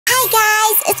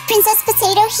it's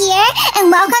PrincessPotato here, and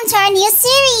welcome to our new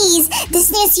series.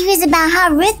 This new series is about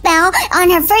how Ruthbell, on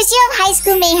her first year of high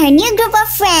school, made her new group of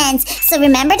friends. So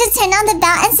remember to turn on the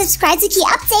bell and subscribe to keep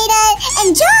updated.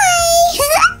 Enjoy!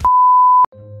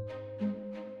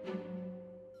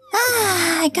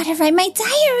 I gotta write my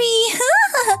diary.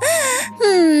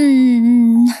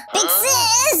 Big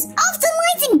sis, off the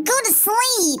lights and go to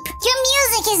sleep. Your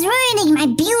music is ruining my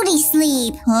beauty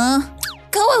sleep. Huh?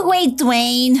 Go away,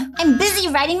 Dwayne. I'm busy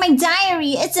writing my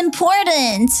diary. It's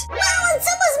important. Well, it's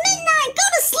almost midnight. Go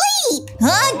to sleep.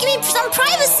 Huh? Give me some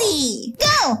privacy.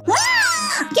 Go.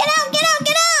 Get out, get out,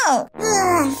 get out.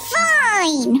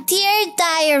 Fine. Dear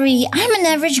diary, I'm an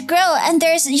average girl and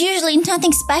there's usually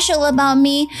nothing special about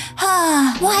me.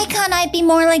 Why can't I be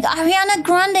more like Ariana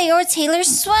Grande or Taylor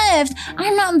Swift?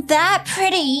 I'm not that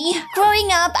pretty. Growing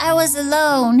up, I was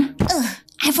alone.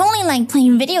 I've only liked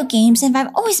playing video games and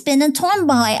I've always been a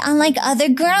tomboy, unlike other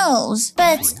girls.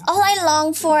 But all I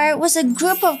longed for was a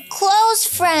group of close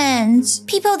friends.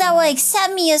 People that will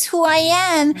accept me as who I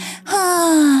am.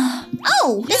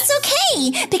 Oh, it's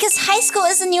okay, because high school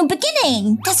is a new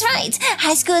beginning. That's right,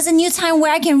 high school is a new time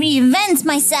where I can reinvent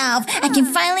myself. I can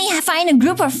finally find a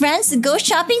group of friends to go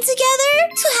shopping together,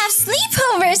 to have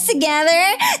sleepovers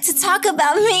together, to talk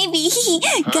about maybe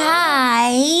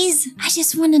guys. I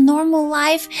just want a normal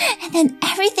life, and then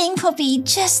everything will be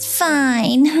just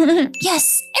fine.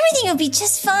 Yes, everything will be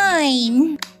just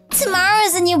fine. Tomorrow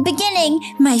is a new beginning,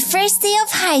 my first day of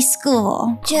high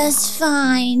school. Just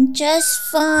fine,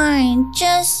 just fine,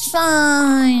 just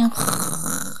fine.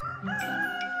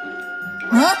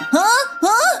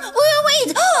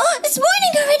 Wait, it's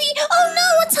morning already. Oh no,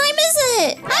 what time is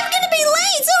it? I'm gonna be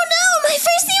late. Oh no, my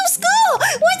first day of school.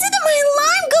 Why didn't my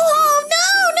alarm go off? No,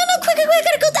 quick, I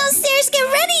gotta go downstairs, get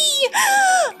ready.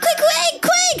 Quick.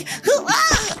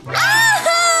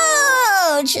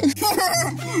 Ouch.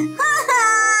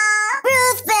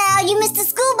 Ruthbell, you missed the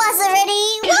school bus already.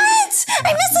 What?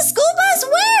 I missed the school bus?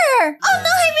 Where? Oh no,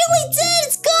 I really did.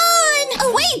 It's gone.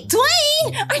 Oh wait, Dwayne,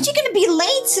 aren't you gonna be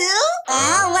late too?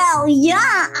 Well, yeah,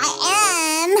 I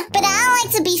am. But I don't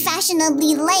like to be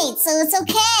fashionably late, so it's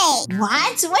okay.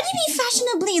 What? What do you mean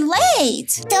fashionably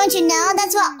late? Don't you know?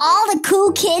 That's what all the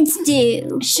cool kids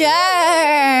do. Sure.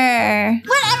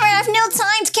 Whatever, I have no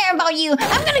time to care about you.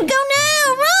 I'm gonna go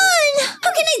now. Run!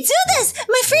 How can I do this?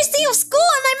 My first day of school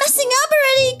and I'm messing up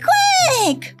already.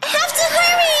 Quick! I have to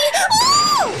hurry.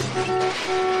 Oh!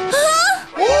 Huh?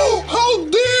 Oh, how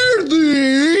dare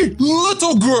thee!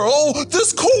 Little girl,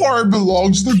 this car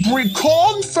belongs to the Greek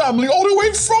Khan family all the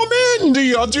way from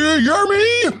India, do you hear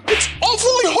me? It's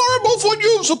awfully horrible for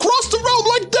you to cross the road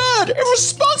like that,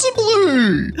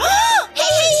 irresponsibly!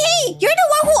 Hey, you're the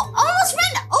one who almost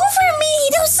ran over me!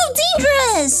 That was so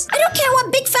dangerous! I don't care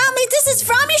what big family this is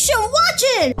from, you should watch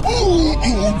it! Oh,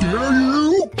 how dare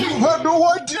you! You had no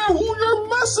idea who you're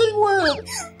messing with!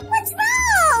 What's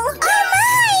wrong?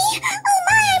 Oh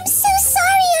my, I'm so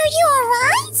sorry. Are you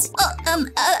alright?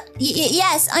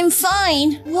 Yes, I'm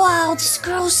fine. Wow, this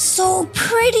girl's so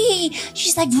pretty.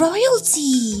 She's like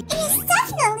royalty. It is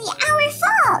definitely our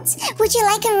fault. Would you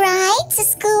like a ride to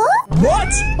school?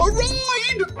 What? A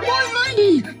ride? My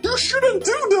lady, you shouldn't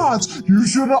do that! You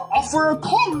should offer a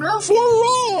commoner for a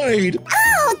ride!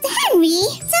 Oh, Henry,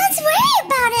 don't worry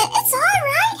about it. It's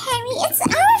alright, Henry. It's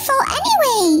our fault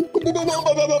anyway.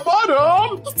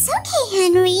 Madam! It's okay,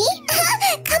 Henry.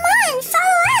 Come on,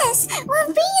 follow us. We'll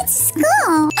bring you to school.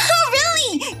 Oh,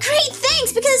 really? Great,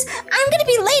 thanks, because I'm gonna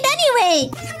be late anyway.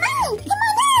 Come on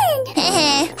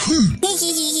in.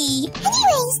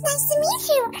 Anyways, nice to meet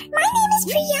you. My name is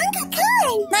Priyanka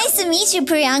Khan. Nice to meet you,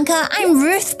 Priyanka. I'm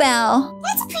Ruthbell.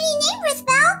 That's a pretty name,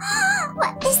 Ruthbell.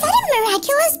 What, is that a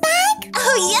miraculous bag?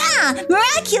 Oh, yeah!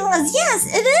 Miraculous! Yes,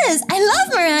 it is! I love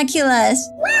Miraculous!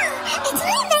 Wow, I don't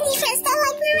have any friends that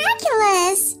like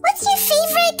Miraculous. What's your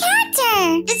favorite character?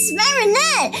 It's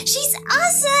Marinette! She's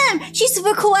awesome! She's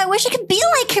super cool. I wish I could be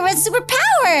like her with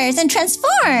superpowers and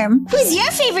transform. Who's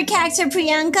your favorite character,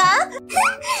 Priyanka?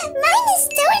 Mine is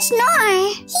George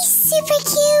Noor. He's super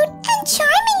cute and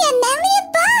charming and manly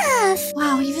above.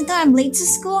 Wow, even though I'm late to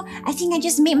school, I think I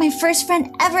just made my first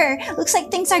friend ever. Looks like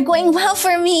things are going well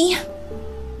for me.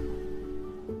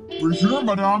 We're here,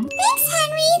 madam. Thanks,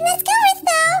 Henry. Let's go,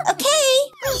 Ruthbell. Okay.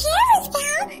 We're here,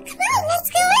 Ruthbell. Come on, let's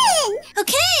go in.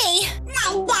 Okay. My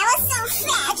that was so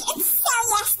fresh. It's so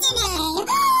yesterday.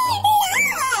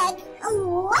 Look.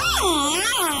 Wow.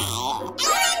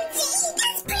 OMG,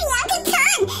 that's Priyanka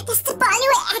Khan. That's the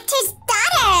Bollywood actor's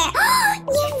daughter.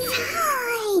 You're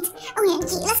right.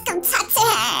 OMG, let's go talk to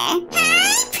her.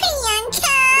 Hi,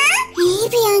 Priyanka. Hey,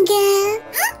 Priyanka.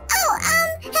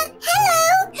 Hello.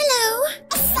 Hello.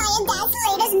 I saw your dad's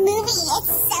latest it's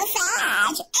so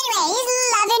fresh. Anyways,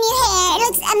 love your new hair. It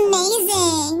looks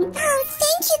amazing. Oh,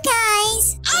 thank you guys.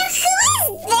 And who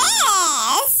is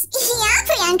this? Yeah,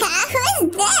 Priyanka, who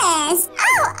is this?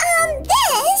 Oh,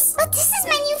 this? Oh, this is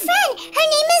my new friend. Her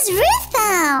name is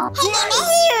Ruthbell. Her name is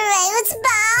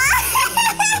Ruthbell.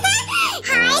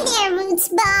 Hi there,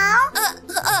 Ruthbell.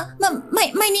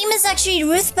 My name is actually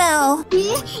Ruthbell.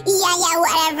 Yeah,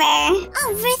 whatever.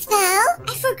 Oh, Ruthbell,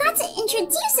 I forgot to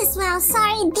introduce as well.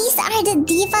 Sorry, these are the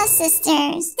Diva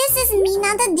sisters. This is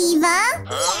Mina the Diva.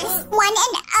 Yes, one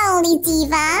and only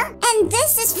Diva. And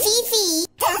this is Fifi.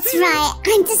 That's right,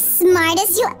 I'm the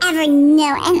smartest you ever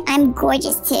know, and I'm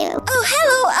gorgeous too. Oh,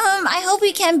 hello. I hope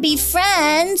we can be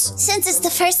friends. Since it's the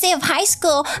first day of high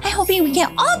school, I hope we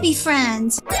can all be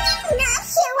friends. Did you not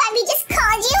hear what we just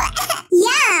called you?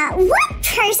 Yeah, what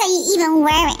purse are you even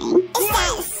wearing? Is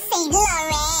that Saint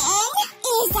Laurent?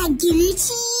 Is that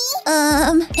Gucci?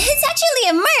 It's actually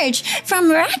a merch from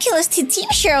Miraculous to Team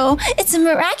Show. It's a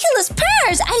miraculous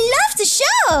purse. I love the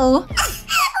show. What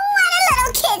a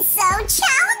little kid, so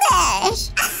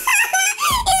childish.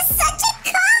 It's such a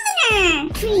commoner.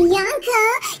 Priyanka,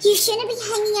 you shouldn't be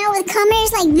hanging out with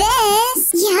commoners like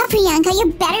this. Yeah, Priyanka,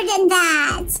 you're better than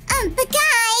that. But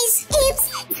guys, oops,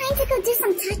 time to go do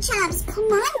some touch-ups. Come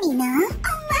on, Mina.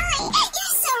 Oh my,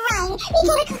 you're so right. We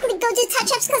gotta quickly go do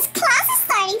touch-ups because class is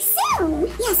starting soon.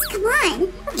 Yes, come on.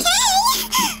 Okay,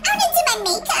 I'm gonna do my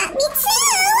makeup. Me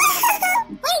too.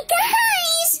 Wait,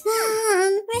 guys.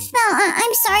 Ruthbell,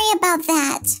 I'm sorry about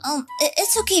that.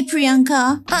 It's okay,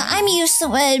 Priyanka. I'm used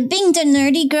to it. Being the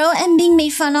nerdy girl and being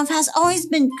made fun of has always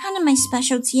been kind of my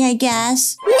specialty, I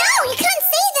guess. No, you can't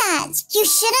say that. You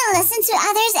shouldn't listen to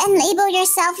others and label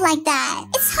yourself like that.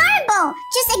 It's horrible.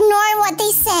 Just ignore what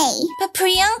they say. But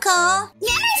Priyanka...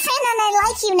 You're my friend and I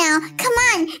like you now. Come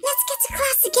on, let's get to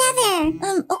class together.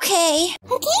 Okay.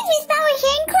 Okay, Ruthbell, we're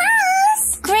here in class.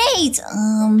 Great.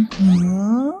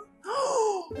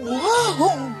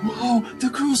 Wow,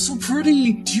 that girl's so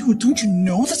pretty. Dude, don't you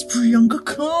know that's Priyanka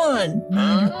Khan?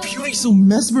 Her beauty's so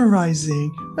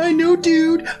mesmerizing. I know,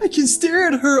 dude. I can stare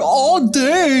at her all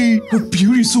day. Her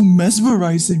beauty's so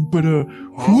mesmerizing, but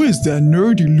who is that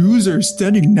nerdy loser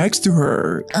standing next to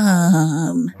her?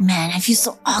 Man, I feel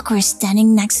so awkward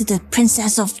standing next to the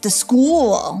princess of the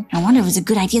school. I wonder if it's a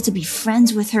good idea to be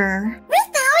friends with her.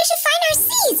 Ruthbell, we should find our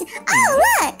seats. Oh,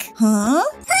 look. Huh?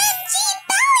 OMG,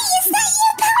 Belly, is that you?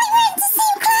 Belly, we're in the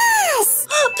same class.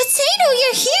 Potato,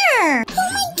 you're here! Oh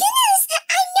my goodness,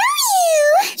 I know you.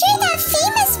 You're that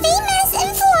famous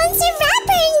influencer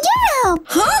rapper in Europe.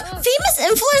 Huh? Famous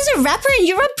influencer rapper in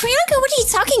Europe? Priyanka, what are you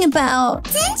talking about?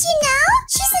 Didn't you know?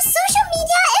 She's a social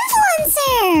media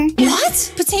influencer. What?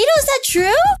 Potato, is that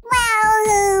true?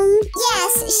 Well,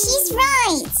 yes, she's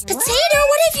right. Potato,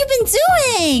 what have you been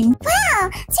doing? Well,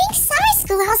 during summer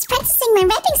school, I was practicing my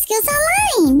rapping skills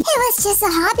online. It was just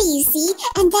a hobby, you see.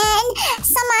 And then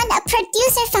a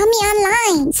producer found me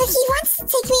online. So he wants to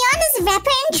take me on as a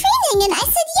rapper in training, and I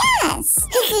said yes.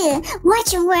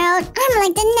 Watch your world. I'm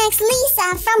like the next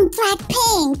Lisa from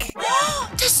Blackpink.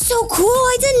 That's so cool.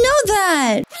 I didn't know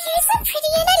that. You're so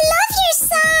pretty and I love your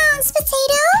songs,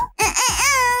 Potato.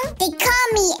 They call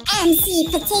me MC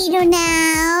Potato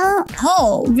now.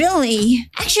 Oh, really?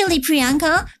 Actually,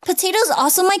 Priyanka, Potato's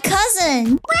also my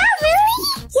cousin. Wow, really?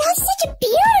 You have such a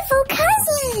beautiful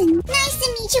cousin. Nice to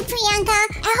meet you, Priyanka.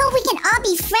 I hope we can all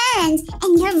be friends.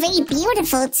 And you're very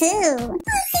beautiful, too. Oh,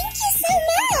 thank you so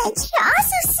much. You're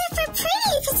also super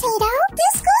pretty, Potato.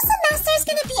 This school semester is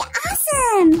gonna be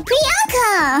awesome.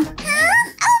 Priyanka! Huh?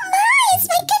 Oh my, it's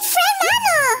my good friend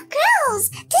Mana. Girls,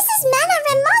 this is Mana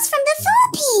Ramos from the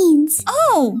Philippines.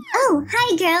 Oh,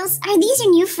 Hi girls. Are these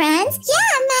your new friends?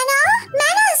 Yeah, Mana.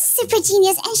 Mana is super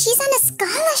genius and she's on a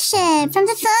scholarship from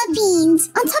the Philippines.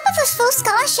 On top of a full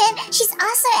scholarship, she's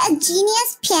also a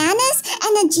genius pianist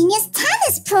and a genius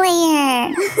tennis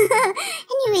player.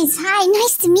 Anyways, hi.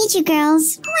 Nice to meet you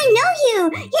girls. Oh, I know you.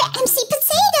 You're MC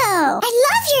Potato. I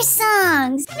love your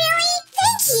songs. Really?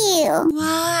 Thank you.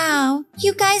 wow.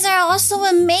 You guys are all so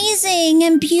amazing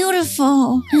and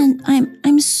beautiful. And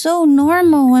I'm so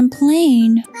normal and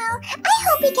plain. Well, I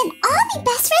hope we can all be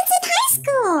best friends in high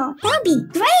school. That'd be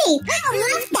great. I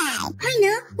love that. I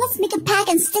know. Let's make a pact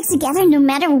and stick together no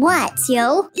matter what,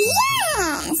 yo.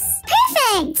 Yes.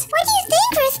 Perfect. What do you think,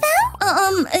 Ruthbell?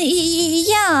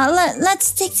 Yeah, let's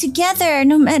stick together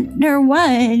no matter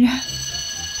what.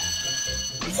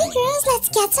 Okay, girls, let's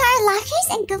get to our lockers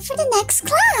and go for the next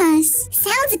class.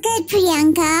 Sounds good,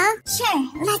 Priyanka.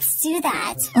 Sure, let's do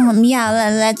that. Yeah,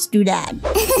 let's do that.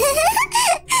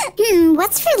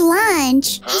 What's for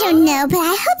lunch? I don't know, but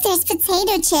I hope there's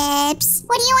potato chips.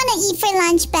 What do you want to eat for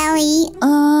lunch, Belly?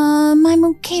 I'm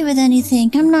okay with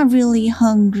anything. I'm not really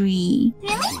hungry.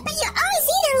 Really? But you always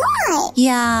eat a lot.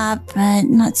 Yeah, but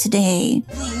not today.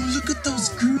 Whoa, look at those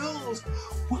girls.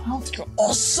 Wow, they're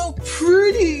all so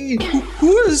pretty.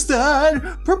 Who is that?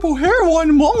 Purple hair one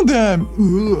among them.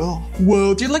 Ugh.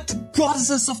 Whoa, they're like the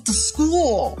goddesses of the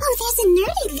school. Oh, there's a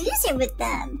nerdy loser with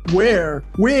them. Where?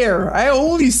 Where? I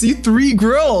only see 3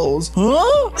 girls.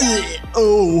 Huh?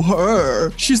 Oh,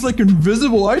 her. She's like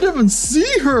invisible. I didn't even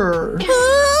see her. Okay,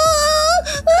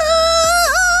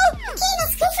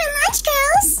 let's go for lunch,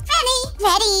 girls.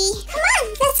 Ready. Come on,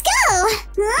 let's go.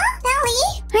 Huh? Belly?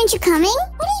 Aren't you coming?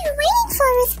 What are you waiting for,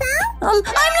 Ruthbell? I'm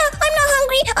not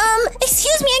hungry.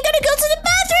 Excuse me, I gotta go to the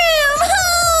bathroom.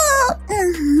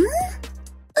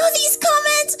 Oh, these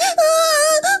comments.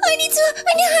 I need to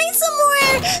hide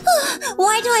somewhere.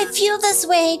 Why do I feel this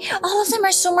way? All of them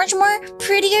are so much more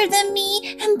prettier than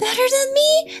me and better than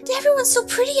me. Everyone's so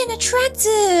pretty and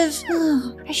attractive.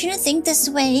 I shouldn't think this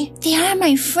way. They are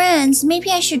my friends.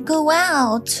 Maybe I should go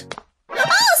out.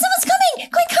 Oh, someone's coming!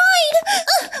 Quick, hide!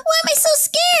 Why am I so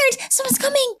scared? Someone's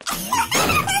coming.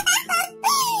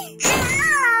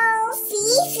 Oh,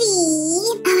 Fifi.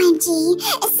 OMG,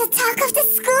 it's the talk of the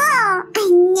school. I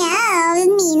know,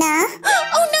 Mina.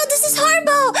 Oh no, this is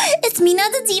horrible! It's Mina,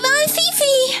 the Diva, and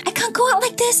Fifi! I can't go out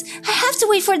like this. I have to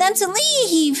wait for them to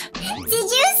leave. Did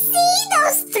you see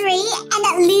those 3 and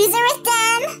that loser with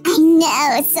them? I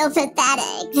know, it's so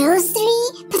pathetic. Those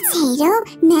 3, Potato,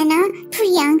 Nana,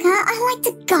 Priyanka, are like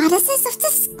the goddesses of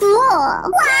the school.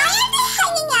 Why are they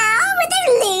hanging out with a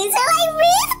loser like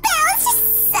Ruthbell? It's just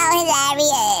so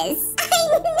hilarious. I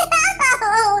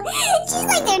know! She's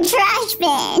like their trash bin.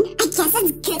 I guess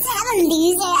it's good to have a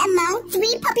loser among 3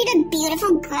 popular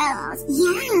beautiful girls.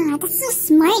 Yeah, that's so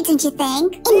smart, don't you think?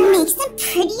 It makes them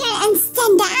prettier and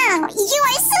stand out. You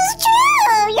are so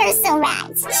true! You're so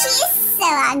right. She is so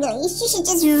ugly. She should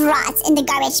just rot in the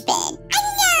garbage bin. I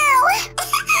know!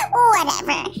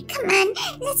 Whatever. Come on,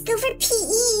 let's go for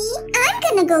PE. I'm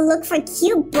gonna go look for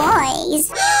cute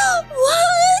boys.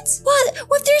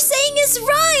 What they're saying is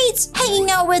right! Hanging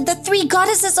out with the 3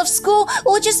 goddesses of school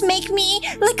will just make me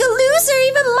like a loser,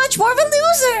 even much more of a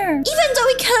loser! Even though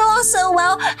we get along so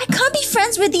well, I can't be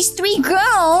friends with these 3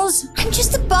 girls! I'm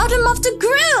just the bottom of the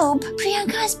group!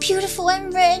 Priyanka is beautiful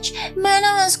and rich,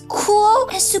 Mana is cool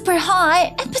and super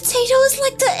hot, and Potato is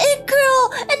like the it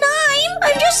girl, and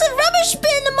I'm just a rubbish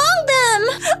bin among them!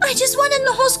 I just want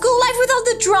a whole school life without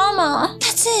the drama.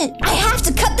 That's it. I have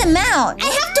to cut them out. I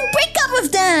have to break up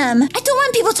with them. I don't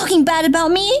want people talking bad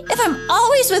about me if I'm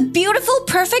always with beautiful,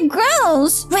 perfect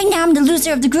girls. Right now I'm the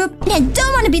loser of the group, and I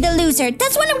don't want to be the loser.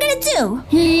 That's what I'm gonna do. Oh,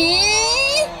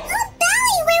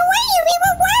 Belly, where were you? We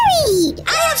were worried.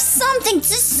 I have something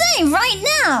to say right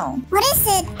now. What is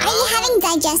it? Are you having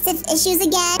digestive issues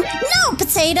again? No,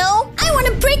 Potato. I want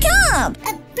to break up.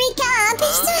 Break up?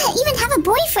 You still even have a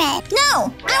boyfriend.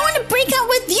 No, I want to break up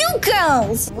with you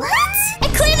girls. What? I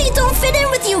clearly don't fit in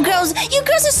with you girls. You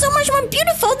girls are so much more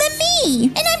beautiful than me.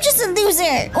 And I'm just a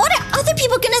loser. What are other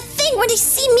people gonna think when they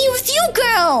see me with you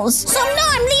girls? So no,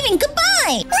 I'm leaving.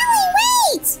 Goodbye. Belly,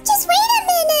 wait! Just wait a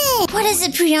minute. What is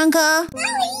it, Priyanka?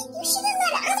 Belly, you shouldn't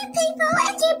let other people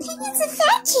and their opinions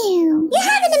affect you. You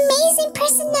have an amazing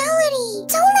personality.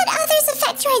 Don't let others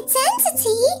affect your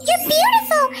identity. You're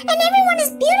beautiful, and everyone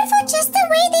is beautiful just the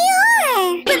way they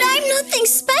are. But I'm nothing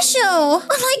special.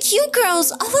 Unlike you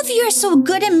girls, all of you are so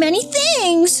good at many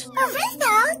things.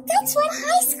 Ruthbell, that's what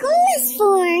high school is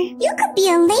for. You could be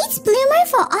a late bloomer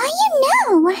for all you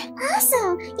know.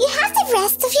 Also, you have the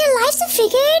rest of your life to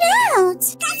figure it out.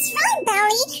 That's right,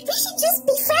 Belly. We should just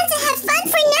be friends and have fun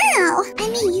for now. I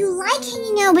mean, you like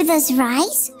hanging out with us,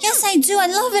 right? Yes, I do. I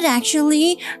love it,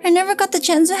 actually. I never got the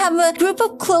chance to have a group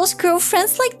of close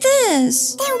girlfriends like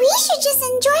this. Then we should just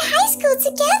enjoy high school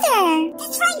together.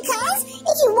 That's right, guys.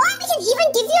 If you want, we can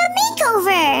even give you a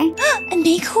makeover. A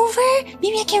makeover?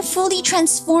 Maybe I can fully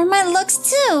transform my looks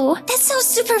too. That sounds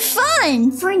super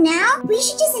fun. For now, we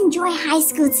should just enjoy high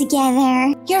school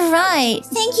together. You're right.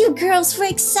 Thank you girls for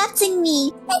accepting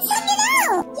me. Let's hug it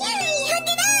out. Yay, hug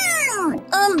it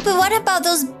out. But what about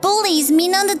those bullies,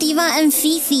 Mina the Diva and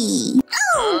Fifi?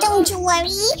 Oh, don't you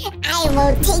worry. I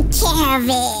will take care of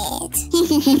it.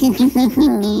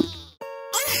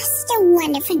 Such a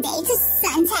wonderful day to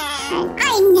suntan.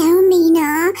 I know,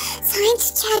 Mina. Time to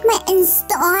check my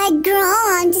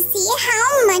Instagram to see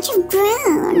how much I've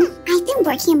grown. I've been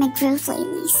working on my growth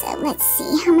lately, so let's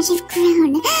see how much I've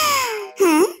grown.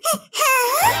 Huh?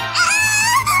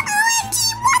 OMG,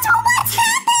 what's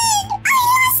happened? I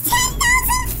lost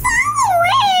 10,000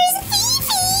 followers,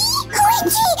 Fifi!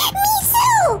 OMG, me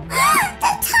too!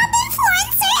 The top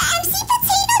influencer, MC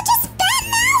Potato, just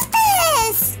badmouthed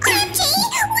us! OMG,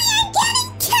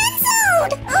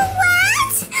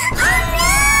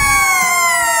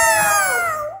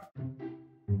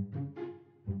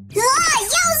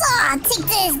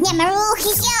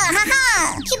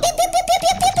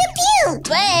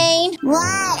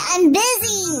 What? I'm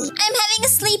busy. I'm having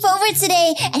a sleepover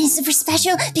today, and it's super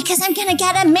special because I'm gonna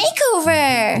get a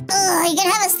makeover. Ugh, you gonna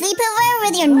have a sleepover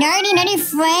with your nerdy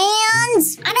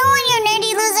friends? I don't want your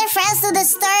nerdy loser friends to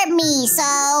disturb me,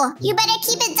 so you better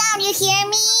keep it down, you hear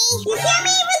me? You hear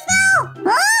me, Ruthbell?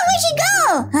 Oh, where'd she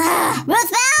go?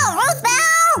 Ruthbell!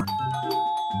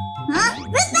 Huh?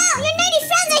 Ruthbell, your nerdy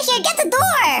friends are here! Get the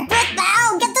door!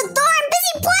 Ruthbell, get the door! I'm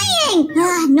busy playing!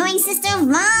 Annoying sister of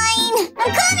mine! I'm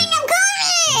coming!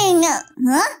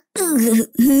 Huh?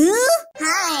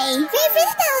 Hi! We're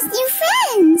Ruthbell's new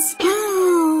friends!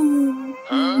 Oh!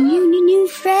 New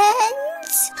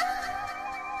friends?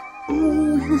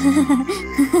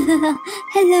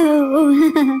 Hello!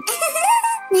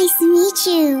 Nice to meet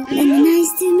you! And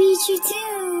nice to meet you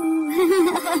too!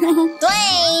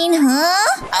 Dwayne, huh?